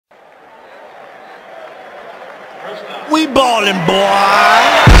We ballin', boy.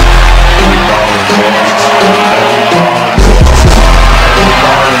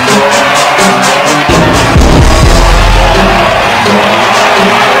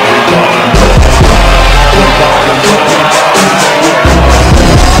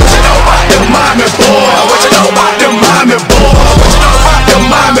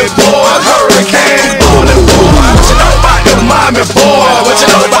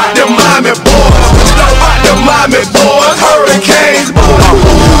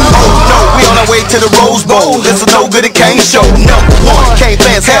 To the Rose Bowl, it's a no good it can't show. Number one, came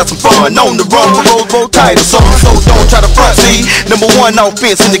fast, had some fun on the road. Rose Bowl title, so don't try to front. See, number one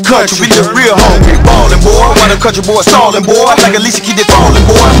offense in the country, we the real hungry ballin' boy. Why the country boy stallin' boy? Like at least you keep it fallin'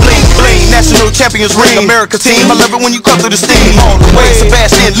 boy. Bling bling, national champions ring, America's team. I love it when you come through the steam. All the way,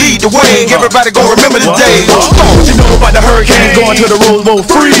 Sebastian lead the way. Everybody gon' remember the day. What you know about the hurricane going to the Rose Bowl?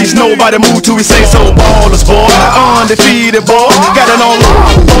 Freeze, nobody move till we say so. Ballers boy, undefeated boy, got it on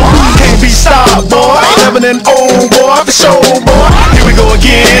lock boy. Can't be stopped boy. 11-0 boy, for sure boy. Here we go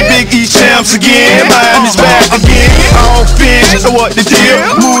again, Big East champs again. Miami's back again. Offense, so what the deal?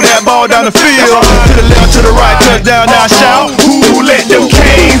 Move that ball down the field. To the left, to the right, touchdown, now shout. Who let them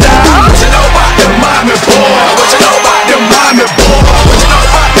Canes out? What you know about them Miami boy? What you know about them Miami boy? What you know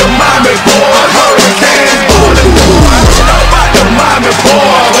about them Miami boy? Hurricanes ballin' boy. What you know about them Miami boy?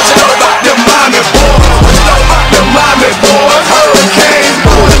 What you know about them Miami boy? What you know about them Miami boy? Hurricanes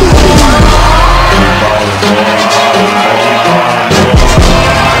ballin' boy.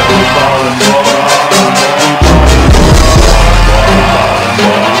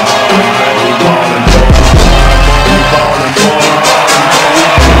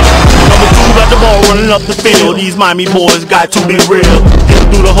 Running up the field, these Miami boys got to be real. Hit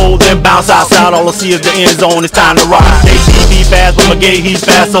through the hole, then bounce outside. All I see is the end zone. It's time to ride. ATV fast, but my gate he's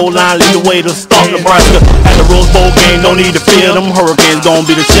fast. So line lead the way to start Nebraska. At the Rose Bowl game, don't need to fear. Them Hurricanes gon'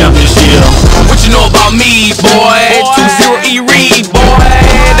 be the champ this year. What you know about me, boy? 2-0 E Reed, boy.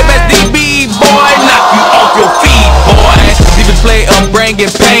 The best DB, boy. Knock you off your feet, boy. Even play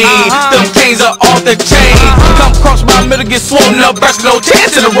bringing pain. Them Canes are off the chain. Come cross my middle, get swollen up. Nebraska no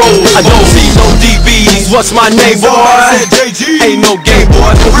chance in the road. I don't see no DBs. What's my name, boy? Ain't no game,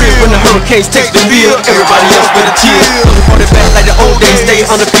 boy. For real, when the Hurricanes take the field, everybody else better cheer. Put it back like the old days. Stay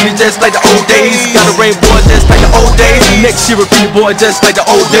undefeated just like the old days. Got a rain, boy, just like the old days. Next year, repeat, boy, just like the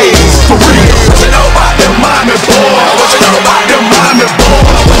old days. For real. What you know about them Miami boy? What you know about them Miami boy?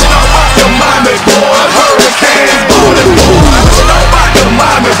 What you know about them Miami boy? Hurricanes ballin' boy. What you know about them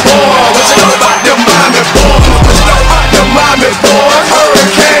Miami boy? What you know about them Miami boy? What you know about them Miami boy?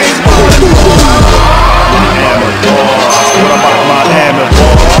 Hurricanes ballin' boy. What about Miami boy?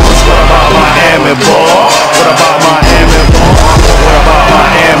 What about Miami boy? What about Miami boy? What about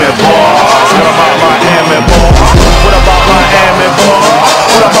Miami boy? What about Miami boy? What about Miami boy?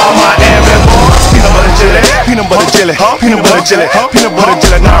 What about Miami boy? Peanut butter jelly, peanut butter jelly, peanut butter jelly, peanut butter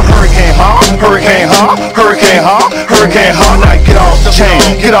jelly. Now hurricane, hurricane, hurricane, hurricane. Now get off the chain,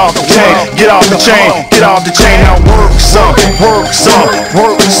 get off the chain, get off the chain, get off the chain. Now work some, work some,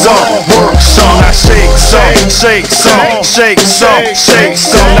 work some, work some. Now shake some, shake some, shake some, shake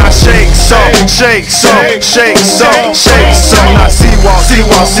some. Now shake some, shake some, shake some, shake some. Now see-walk,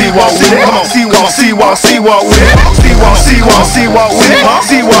 see-walk, see-walk with it. Come on, see-walk, see-walk, see-walk with it. See-walk, see-walk, see-walk with it.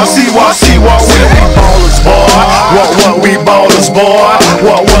 See-walk, see-walk, see-walk with it. We ballers, boy.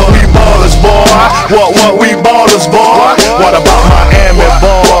 What we ballers, boy. What we ballers, boy. What we ballers, boy. What about Miami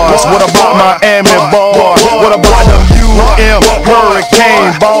boys? What about Miami boys? What about them UM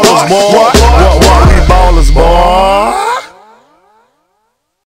Hurricane ballers, boy? What we ballers, boy?